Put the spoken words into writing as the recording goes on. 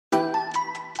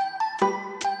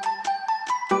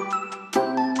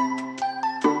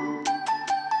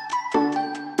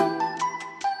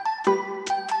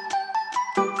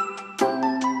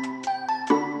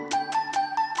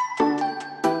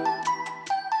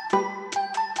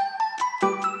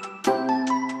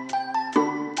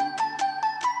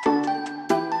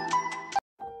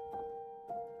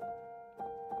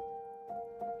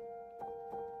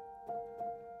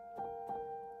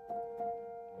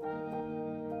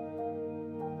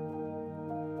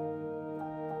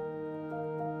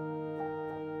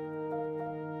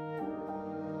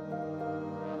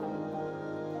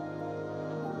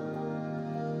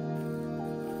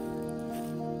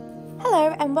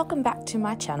and welcome back to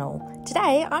my channel.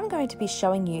 Today I'm going to be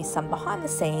showing you some behind the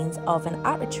scenes of an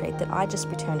art retreat that I just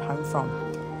returned home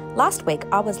from. Last week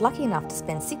I was lucky enough to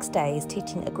spend 6 days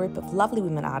teaching a group of lovely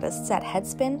women artists at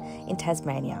Hadspen in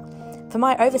Tasmania. For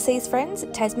my overseas friends,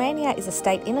 Tasmania is a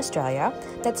state in Australia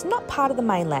that's not part of the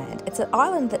mainland. It's an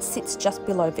island that sits just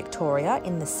below Victoria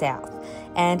in the south,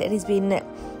 and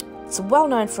it's well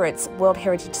known for its World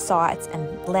Heritage sites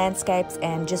and landscapes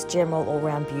and just general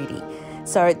all-round beauty.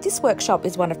 So this workshop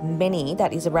is one of many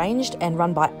that is arranged and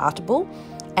run by Arty,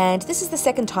 and this is the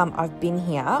second time I've been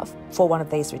here for one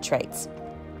of these retreats.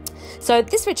 So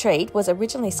this retreat was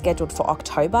originally scheduled for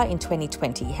October in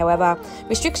 2020. However,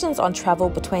 restrictions on travel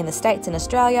between the States and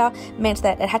Australia meant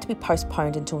that it had to be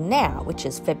postponed until now, which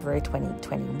is February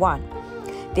 2021.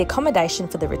 The accommodation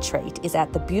for the retreat is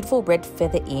at the beautiful Red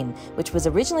Feather Inn, which was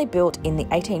originally built in the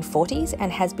 1840s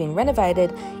and has been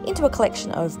renovated into a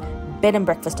collection of bed and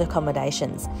breakfast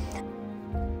accommodations.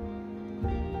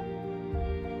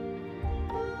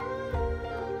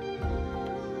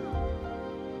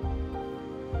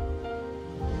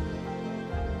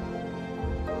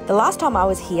 The last time I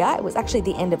was here, it was actually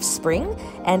the end of spring,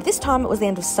 and this time it was the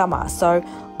end of summer. So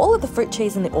all of the fruit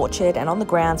trees in the orchard and on the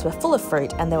grounds were full of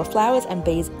fruit, and there were flowers and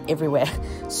bees everywhere.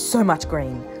 So much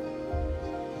green.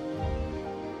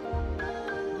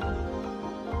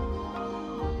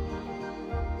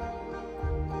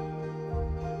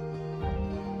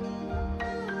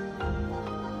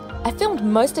 I filmed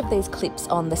most of these clips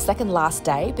on the second last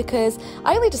day because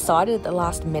I only decided at the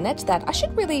last minute that I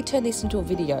should really turn this into a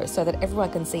video so that everyone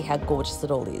can see how gorgeous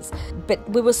it all is. But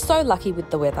we were so lucky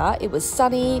with the weather. It was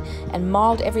sunny and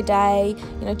mild every day,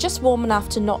 just warm enough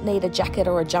to not need a jacket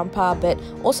or a jumper, but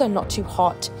also not too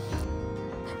hot.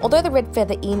 Although the Red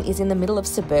Feather Inn is in the middle of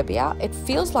suburbia, it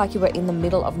feels like you are in the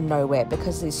middle of nowhere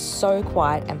because it is so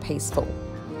quiet and peaceful.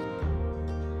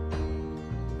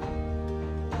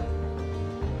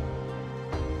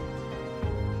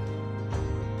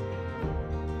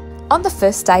 On the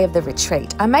first day of the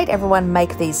retreat, I made everyone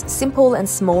make these simple and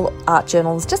small art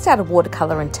journals just out of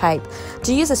watercolour and tape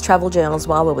to use as travel journals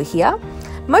while we were here.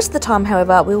 Most of the time,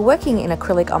 however, we were working in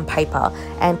acrylic on paper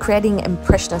and creating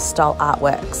impressionist style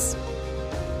artworks.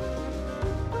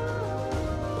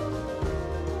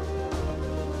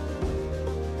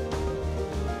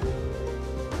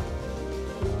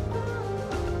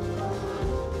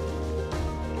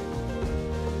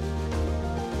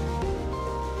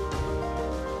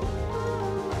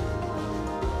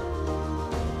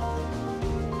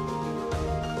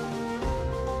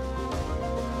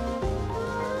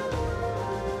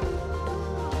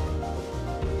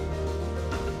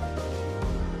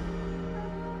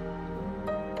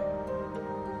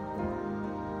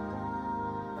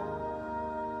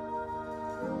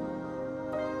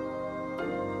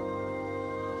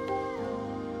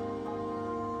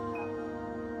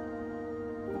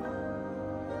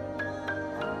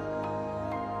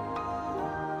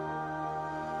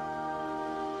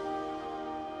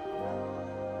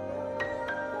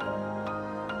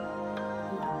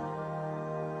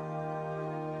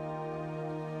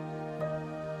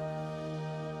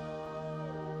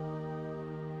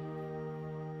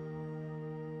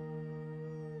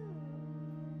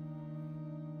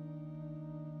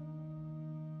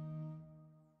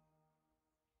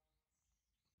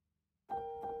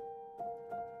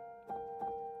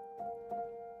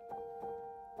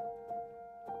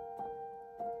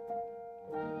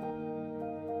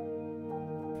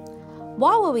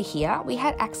 While we were here, we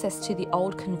had access to the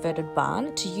old converted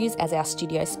barn to use as our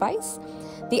studio space.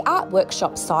 The art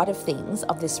workshop side of things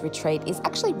of this retreat is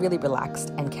actually really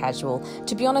relaxed and casual.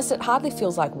 To be honest, it hardly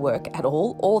feels like work at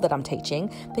all that I'm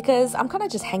teaching, because I'm kind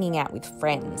of just hanging out with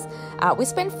friends. We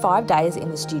spent 5 days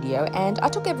in the studio and I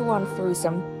took everyone through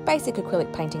some basic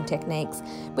acrylic painting techniques.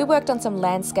 We worked on some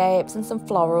landscapes and some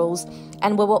florals,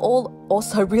 and we were all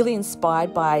also really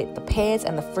inspired by the pears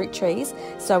and the fruit trees,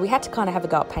 so we had to kind of have a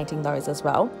go at painting those as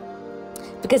well,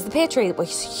 because the pear tree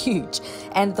was huge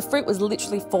and the fruit was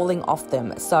literally falling off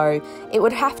them, so it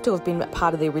would have to have been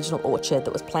part of the original orchard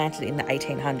that was planted in the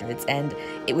 1800s, and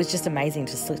it was just amazing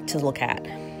to look at.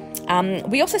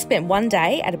 We also spent 1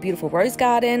 day at a beautiful rose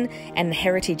garden and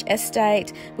heritage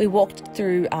estate. We walked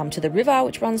through to the river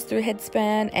which runs through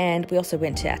Hadspen, and we also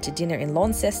went out to dinner in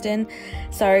Launceston.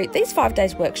 So these 5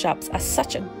 days workshops are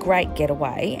such a great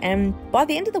getaway, and by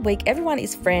the end of the week everyone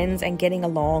is friends and getting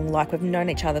along like we've known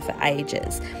each other for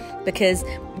ages, because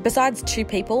besides 2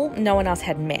 people, no one else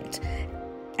had met.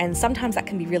 And sometimes that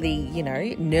can be really,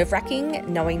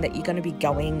 nerve-wracking, knowing that you're going to be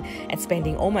going and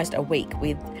spending almost a week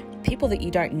with people that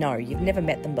you don't know, you've never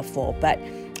met them before. But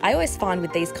I always find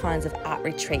with these kinds of art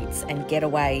retreats and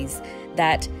getaways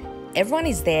that everyone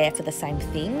is there for the same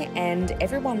thing, and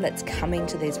everyone that's coming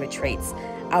to these retreats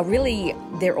are really,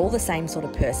 they're all the same sort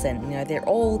of person. You know, they're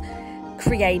all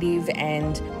creative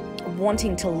and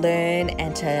wanting to learn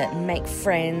and to make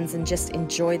friends and just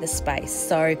enjoy the space.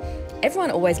 So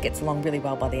everyone always gets along really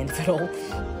well by the end of it all.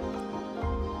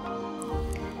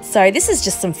 So this is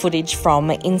just some footage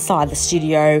from inside the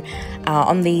studio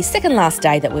on the second last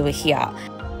day that we were here.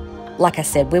 Like I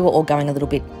said, we were all going a little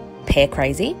bit pear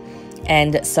crazy,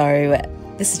 and so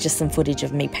this is just some footage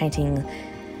of me painting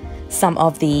some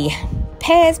of the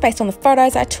pears based on the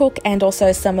photos I took, and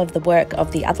also some of the work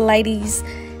of the other ladies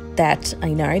that,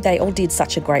 you know, they all did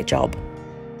such a great job.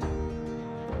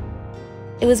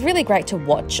 It was really great to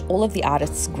watch all of the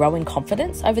artists grow in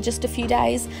confidence over just a few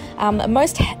days.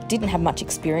 Most didn't have much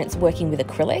experience working with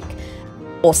acrylic,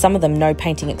 or some of them no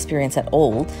painting experience at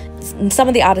all. Some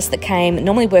of the artists that came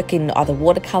normally work in either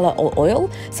watercolour or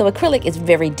oil, so acrylic is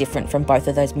very different from both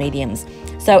of those mediums.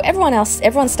 So everyone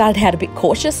started out a bit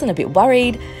cautious and a bit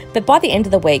worried, but by the end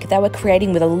of the week they were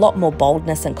creating with a lot more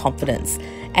boldness and confidence,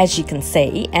 as you can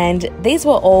see. And these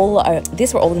were all in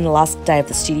the last day of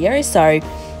the studio, so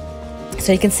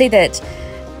you can see that.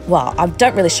 Well, I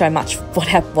don't really show much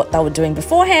what they were doing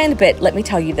beforehand, but let me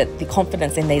tell you that the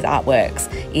confidence in these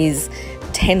artworks is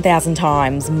 10,000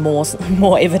 times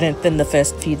more evident than the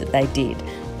first few that they did.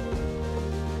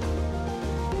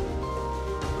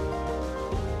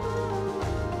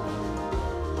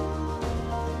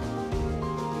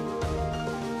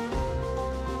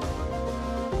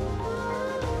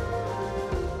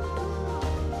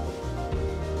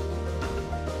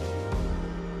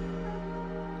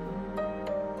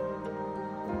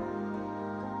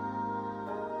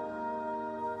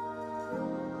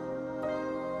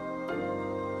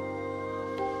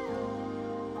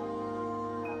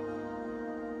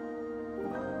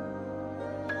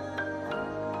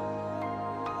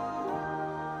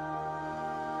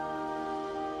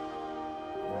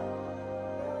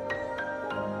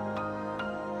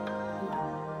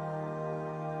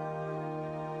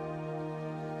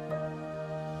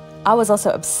 I was also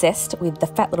obsessed with the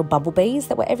fat little bumblebees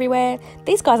that were everywhere.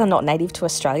 These guys are not native to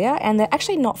Australia, and they're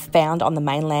actually not found on the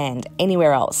mainland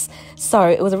anywhere else. So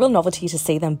it was a real novelty to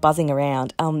see them buzzing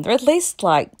around. They're at least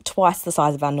like twice the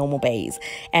size of our normal bees,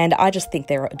 and I just think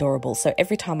they're adorable. So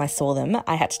every time I saw them,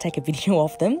 I had to take a video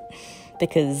of them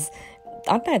because,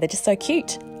 I don't know, they're just so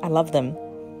cute. I love them.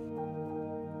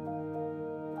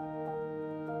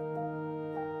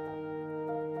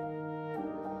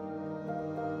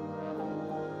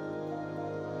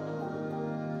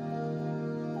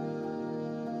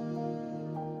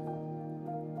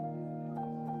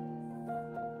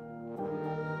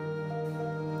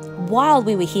 While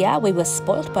we were here, we were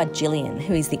spoilt by Gillian,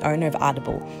 who is the owner of Arty.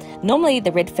 Normally,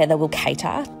 the Red Feather will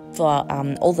cater for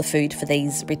all the food for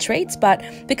these retreats, but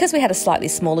because we had a slightly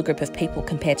smaller group of people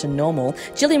compared to normal,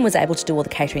 Gillian was able to do all the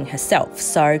catering herself.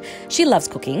 So she loves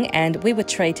cooking, and we were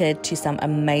treated to some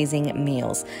amazing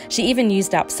meals. She even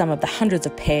used up some of the hundreds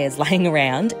of pears laying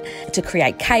around to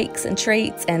create cakes and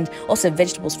treats, and also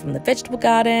vegetables from the vegetable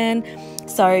garden.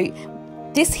 So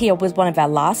this here was one of our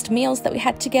last meals that we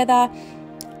had together.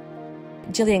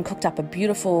 Gillian cooked up a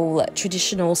beautiful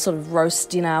traditional sort of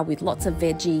roast dinner with lots of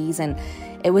veggies, and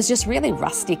it was just really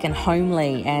rustic and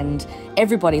homely, and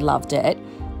everybody loved it.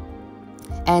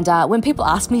 And when people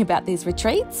ask me about these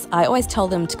retreats, I always tell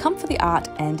them to come for the art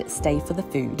and stay for the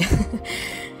food.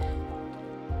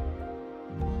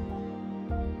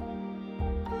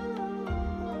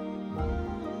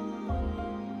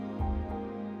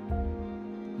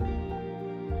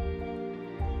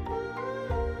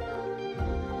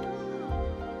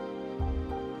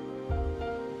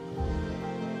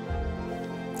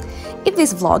 If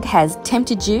this vlog has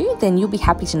tempted you, then you'll be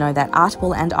happy to know that Arty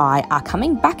and I are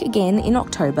coming back again in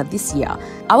October this year.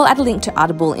 I will add a link to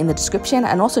Arty in the description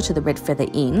and also to the Red Feather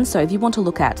Inn, so if you want to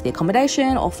look at the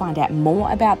accommodation or find out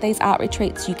more about these art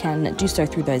retreats, you can do so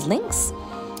through those links.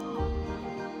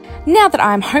 Now that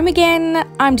I'm home again,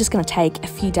 I'm just going to take a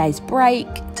few days break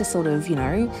to sort of, you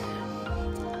know,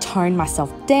 tone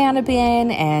myself down a bit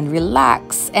and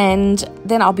relax, and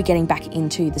then I'll be getting back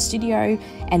into the studio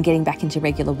and getting back into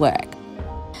regular work.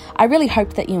 I really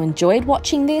hope that you enjoyed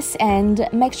watching this, and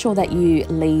make sure that you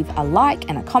leave a like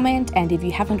and a comment, and if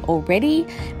you haven't already,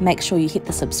 make sure you hit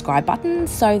the subscribe button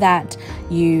so that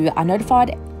you are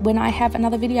notified when I have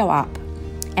another video up.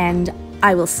 And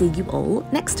I will see you all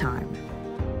next time.